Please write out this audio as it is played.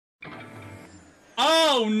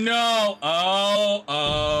Oh, no.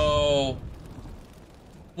 Oh.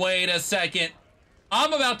 Wait a second.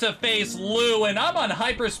 I'm about to face Lou, and I'm on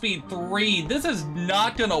hyperspeed 3. This is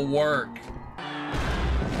not gonna work.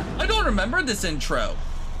 I don't remember this intro.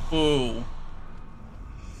 Ooh.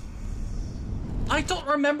 I don't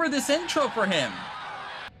remember this intro for him.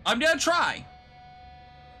 I'm gonna try.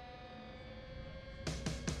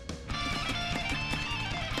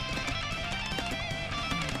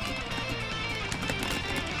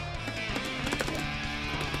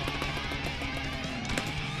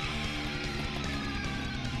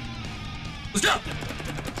 Let's go!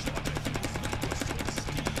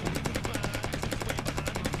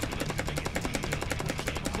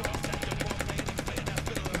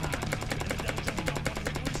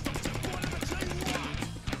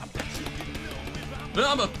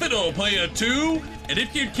 I'm a fiddle player too, and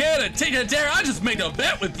if you care to take a dare, I just made a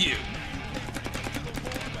bet with you.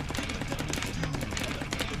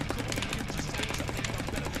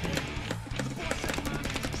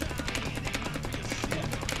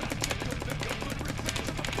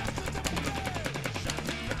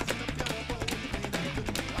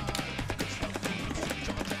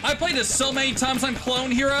 I played this so many times on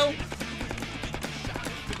Clone Hero.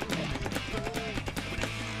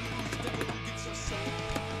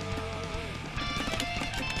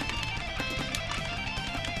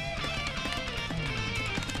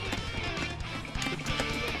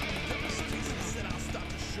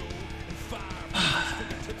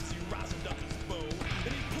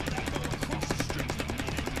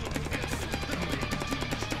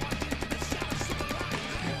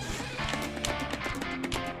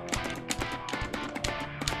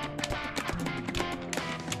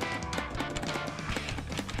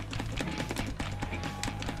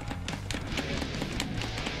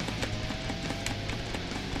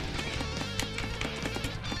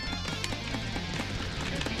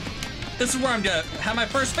 This is where I'm gonna have my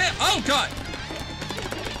first fail. Oh, God.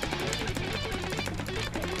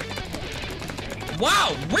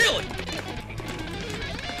 Wow, really?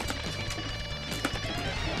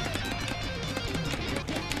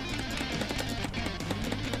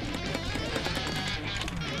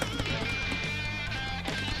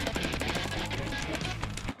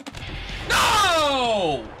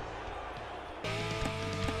 No!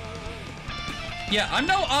 Yeah, I'm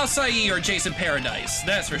no Acai or Jason Paradise,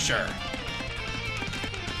 that's for sure.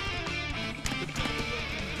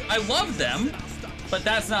 I love them, but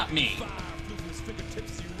that's not me.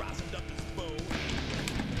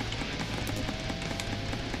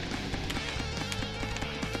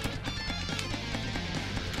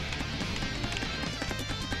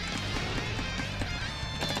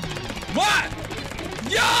 What?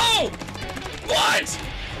 Yo! What?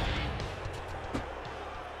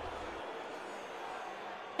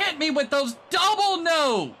 Hit me with those double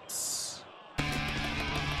notes!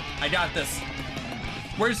 I got this.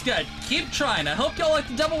 We're just gonna keep trying. I hope y'all like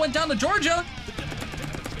The Devil Went Down to Georgia.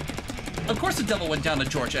 Of course The Devil Went Down to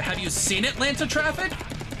Georgia. Have you seen Atlanta Traffic?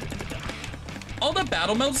 All the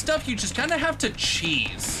battle mode stuff, you just kind of have to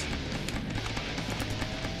cheese.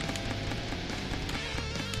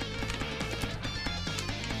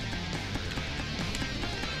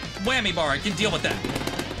 Whammy bar, I can deal with that.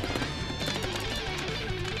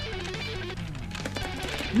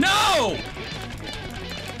 No!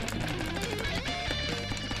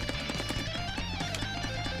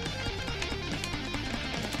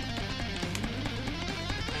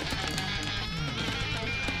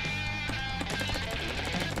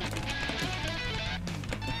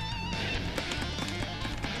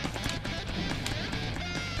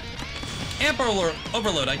 Amp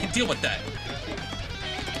overload, I can deal with that.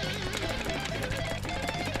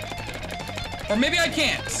 Or maybe I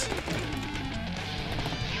can't.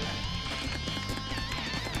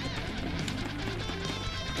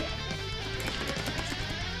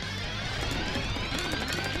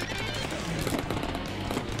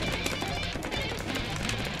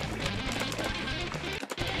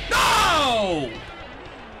 No!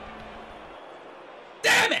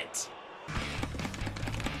 Damn it!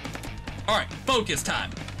 All right, focus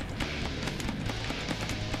time.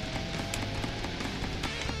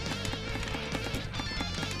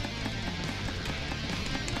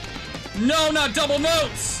 No, not double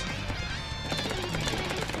notes!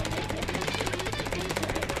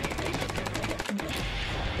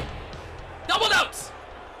 Double notes!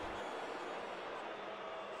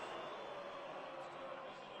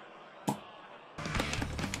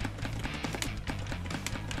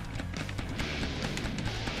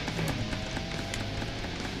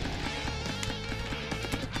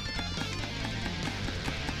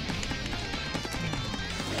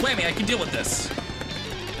 Whammy, I can deal with this.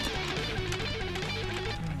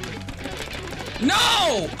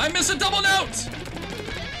 No! I missed a double note!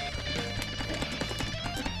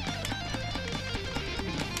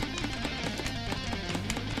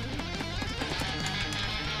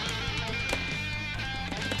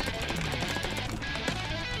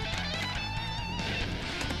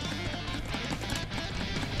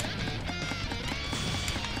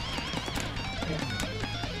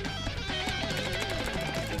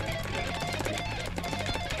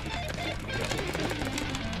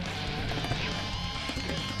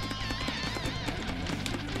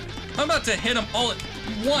 I'm about to hit him all at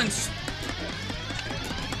once.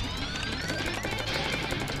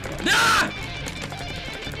 Ah!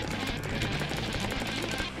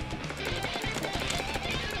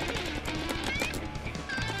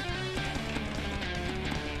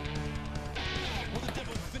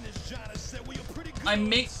 I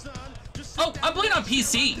make. Oh, I'm playing on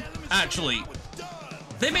PC, actually.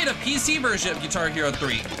 They made a PC version of Guitar Hero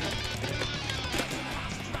 3.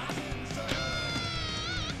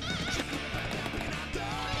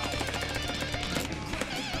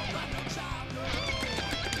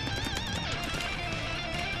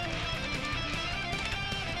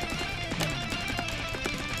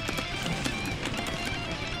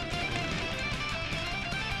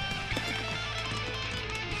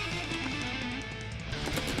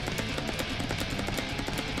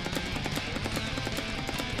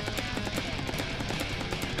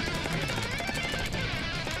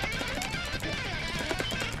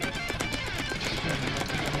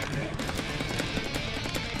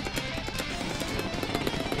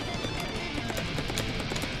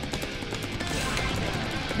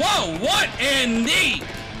 Whoa, what in the...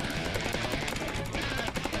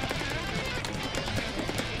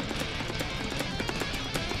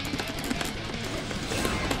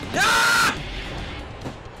 Ah!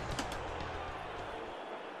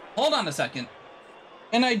 Hold on a second.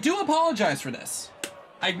 And I do apologize for this.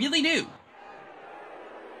 I really do.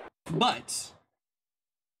 But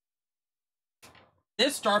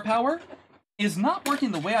this star power is not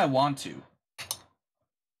working the way I want to.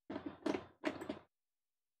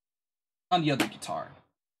 On the other guitar.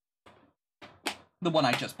 The one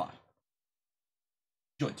I just bought.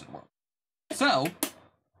 Joy to the world. So,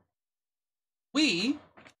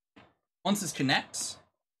 once this connects,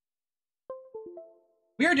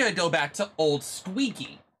 we are going to go back to old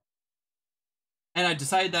Squeaky. And I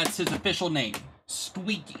decided that's his official name,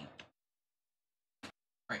 Squeaky.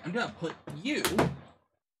 Alright, I'm going to put you to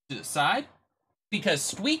the side, because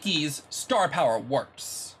Squeaky's star power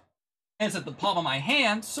works. And it's at the palm of my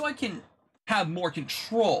hand, so I can have more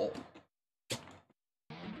control.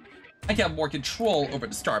 I can have more control over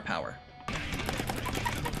the star power.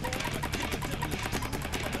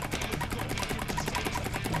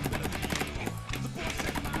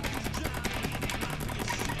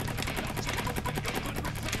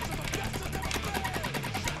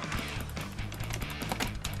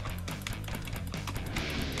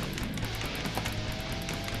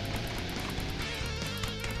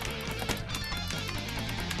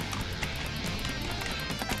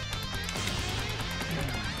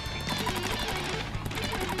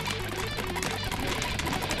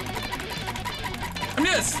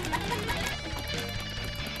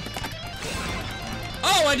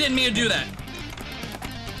 Oh, I didn't mean to do that.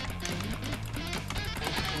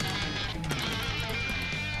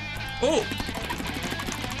 Oh.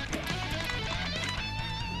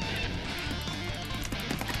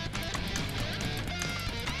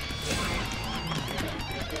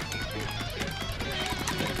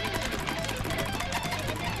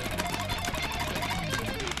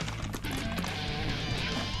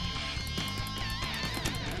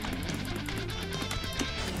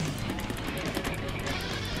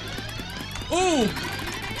 Ooh!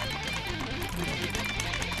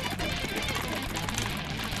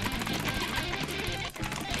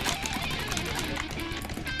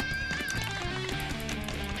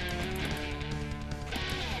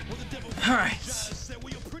 All right.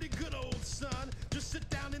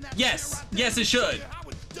 Yes, yes, it should.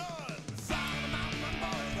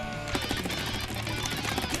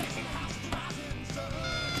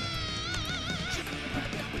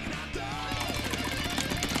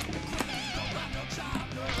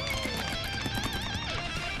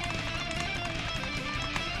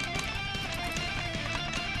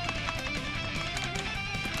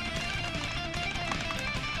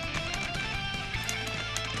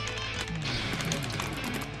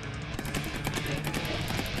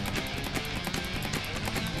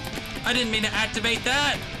 I didn't mean to activate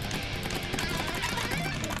that.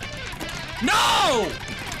 No!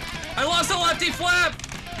 I lost a lefty flap.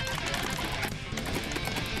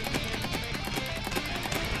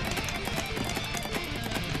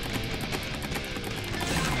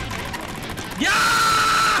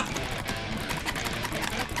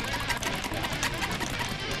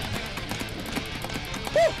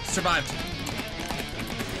 Survived.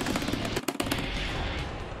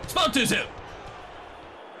 Spoke too soon.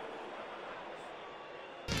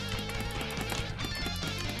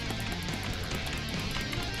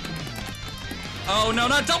 Oh no,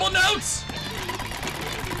 not double notes!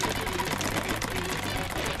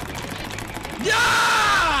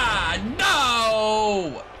 Yeah!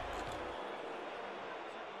 No!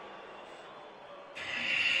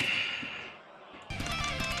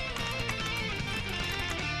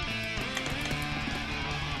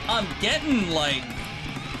 I'm getting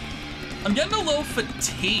a little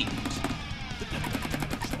fatigued,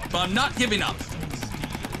 but I'm not giving up.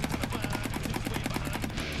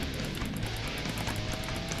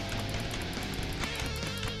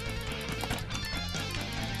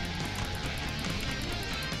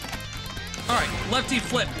 All right, lefty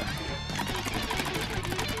flip.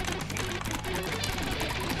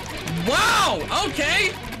 Wow,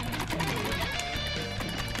 okay.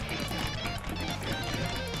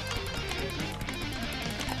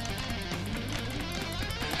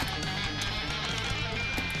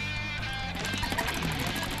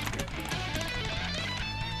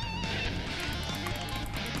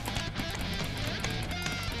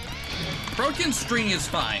 Broken string is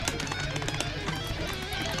fine.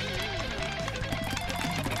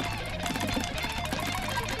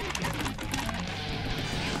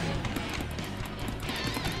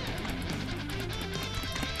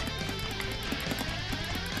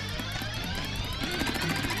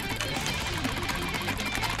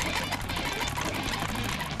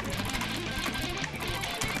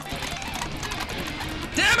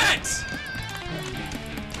 Damn it!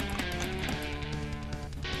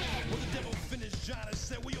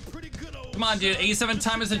 Come on, dude. 87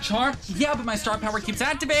 time is a charm? Yeah, but my star power keeps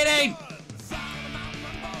activating!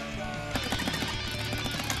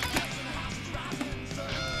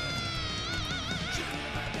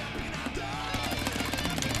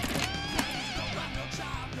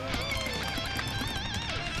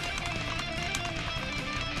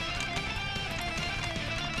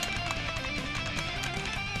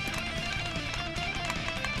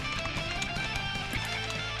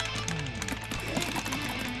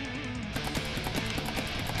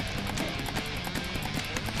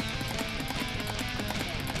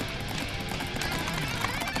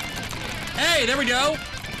 Hey, there we go.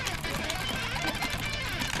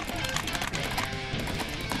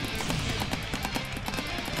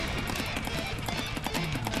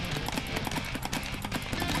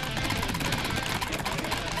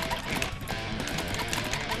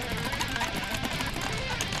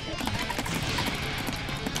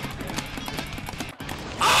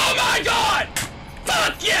 Oh my God!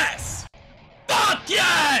 Fuck yes! Fuck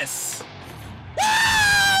yes!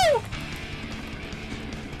 Woo!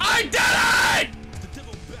 I did it!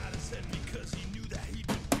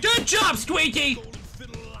 Good job, Squeaky!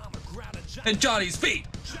 And Johnny's feet.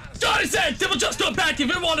 Johnny said, "Devil, just go back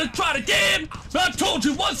if you want to try to game." But I've told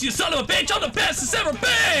you once, you son of a bitch, I'm the best it's ever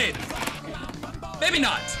been. Maybe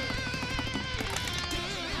not.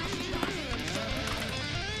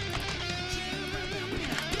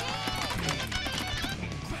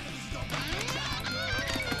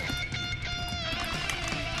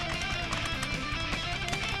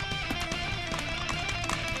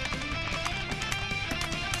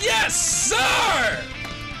 Yes, sir!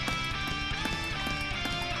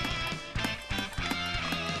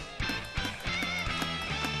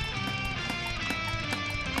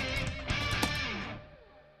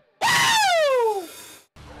 Woo!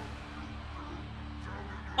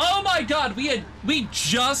 Oh my God, we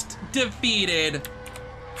just defeated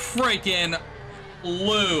freaking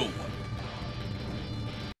Lou.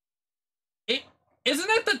 Isn't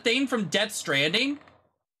that the thing from Death Stranding?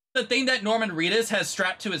 The thing that Norman Reedus has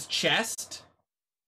strapped to his chest?